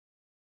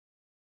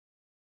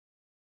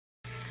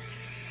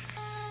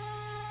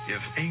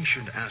If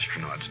ancient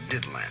astronauts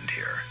did land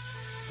here,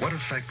 what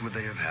effect would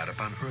they have had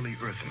upon early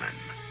Earthmen?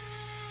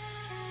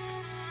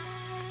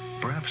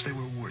 Perhaps they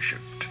were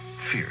worshipped,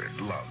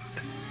 feared, loved.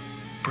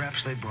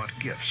 Perhaps they brought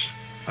gifts,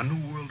 a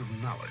new world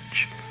of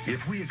knowledge.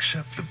 If we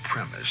accept the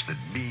premise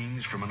that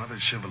beings from another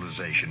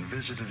civilization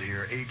visited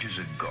here ages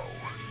ago,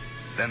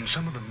 then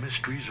some of the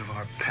mysteries of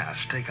our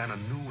past take on a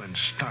new and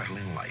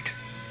startling light.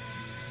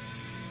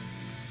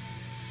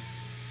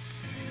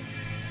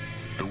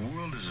 The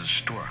world is a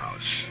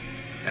storehouse,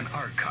 an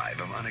archive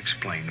of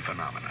unexplained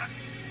phenomena.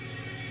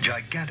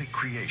 Gigantic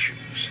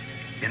creations,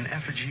 in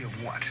effigy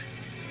of what?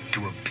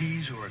 To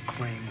appease or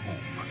acclaim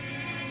whom?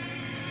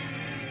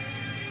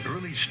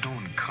 Early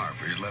stone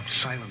carvers left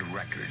silent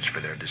records for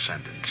their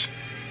descendants.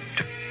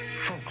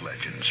 Folk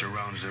legend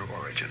surrounds their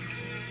origin.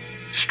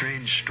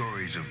 Strange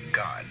stories of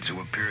gods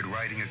who appeared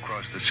riding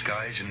across the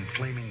skies in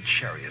flaming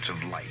chariots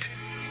of light.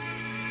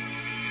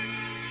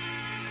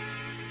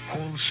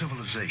 Whole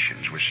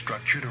civilizations were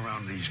structured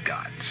around these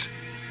gods.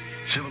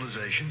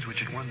 Civilizations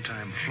which at one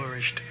time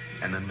flourished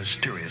and then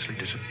mysteriously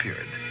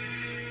disappeared.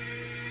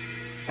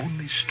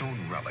 Only stone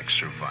relics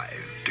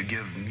survive to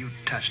give mute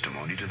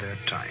testimony to their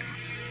time.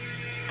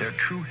 Their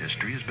true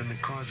history has been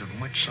the cause of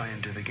much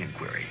scientific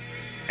inquiry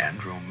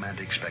and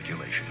romantic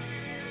speculation.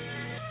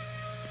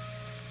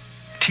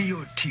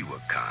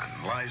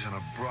 Teotihuacan lies on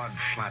a broad,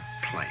 flat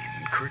plain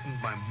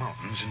curtained by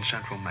mountains in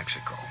central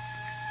Mexico.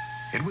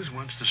 It was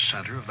once the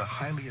center of the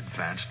highly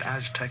advanced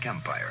Aztec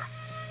Empire.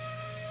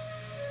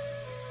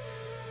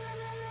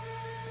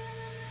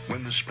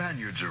 When the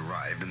Spaniards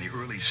arrived in the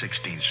early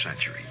 16th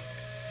century,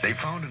 they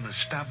found an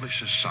established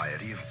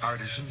society of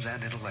artisans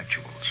and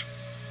intellectuals.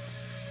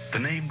 The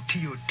name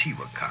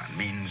Teotihuacan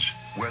means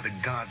where the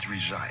gods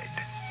reside,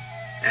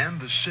 and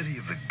the city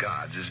of the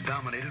gods is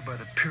dominated by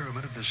the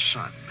Pyramid of the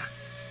Sun.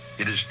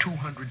 It is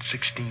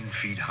 216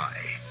 feet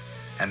high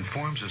and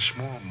forms a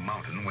small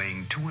mountain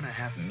weighing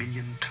 2.5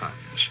 million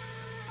tons.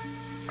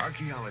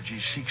 Archaeology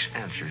seeks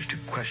answers to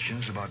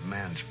questions about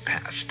man's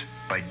past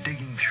by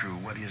digging through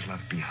what he has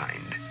left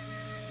behind.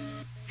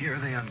 Here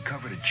they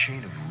uncovered a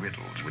chain of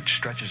riddles which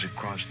stretches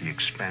across the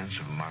expanse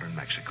of modern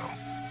Mexico.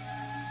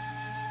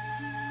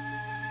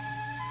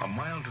 A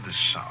mile to the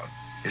south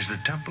is the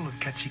Temple of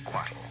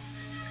Quetzalcoatl.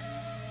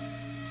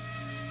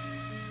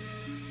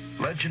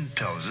 Legend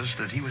tells us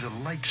that he was a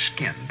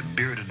light-skinned,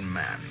 bearded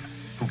man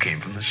who came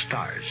from the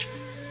stars.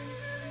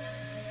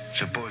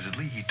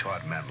 Supposedly, he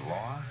taught men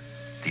law,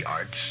 the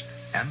arts,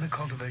 and the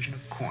cultivation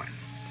of corn.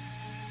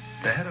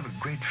 The head of a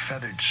great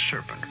feathered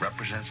serpent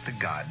represents the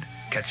god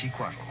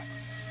Quetzalcoatl.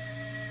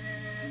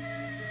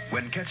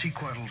 When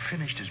Quetzalcoatl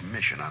finished his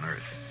mission on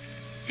Earth,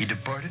 he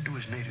departed to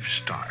his native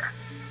star,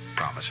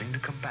 promising to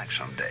come back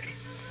someday.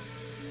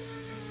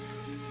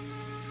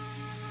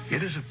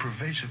 It is a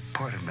pervasive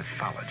part of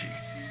mythology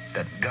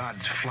that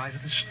gods fly to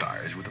the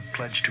stars with a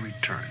pledge to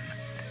return.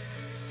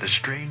 The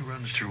strain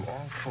runs through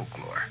all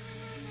folklore.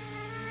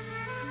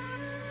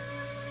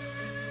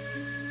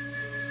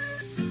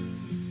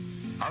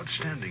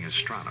 Outstanding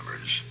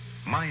astronomers,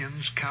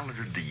 Mayans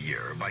calendared the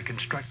year by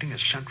constructing a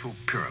central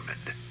pyramid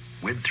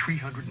with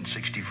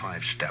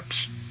 365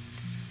 steps.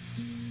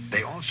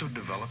 They also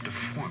developed a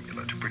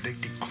formula to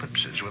predict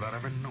eclipses without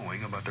ever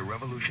knowing about the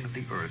revolution of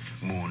the Earth,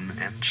 Moon,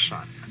 and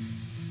Sun.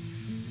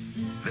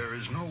 There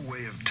is no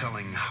way of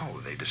telling how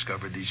they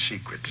discovered these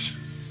secrets.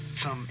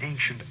 Some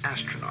ancient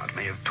astronaut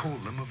may have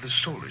told them of the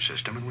solar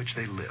system in which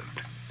they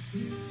lived.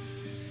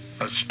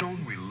 A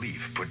stone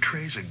relief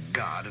portrays a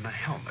god in a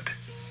helmet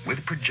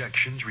with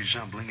projections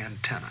resembling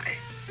antennae.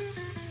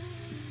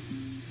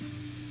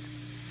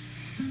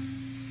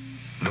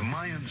 The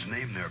Mayans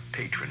named their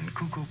patron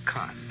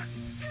Kukulkan.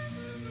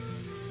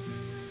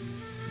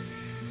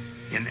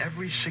 In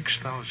every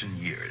 6,000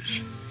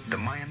 years, the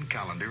Mayan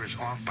calendar is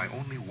off by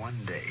only one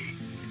day.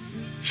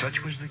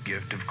 Such was the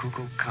gift of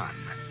Kukulkan.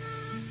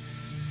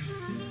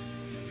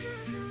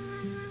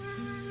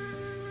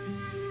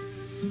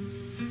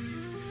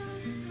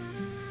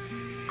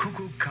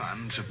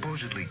 Kukulkan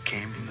supposedly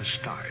came from the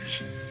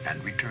stars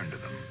and returned to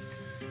them,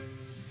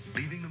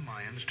 leaving the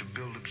Mayans to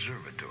build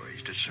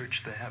observatories to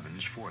search the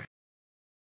heavens for him.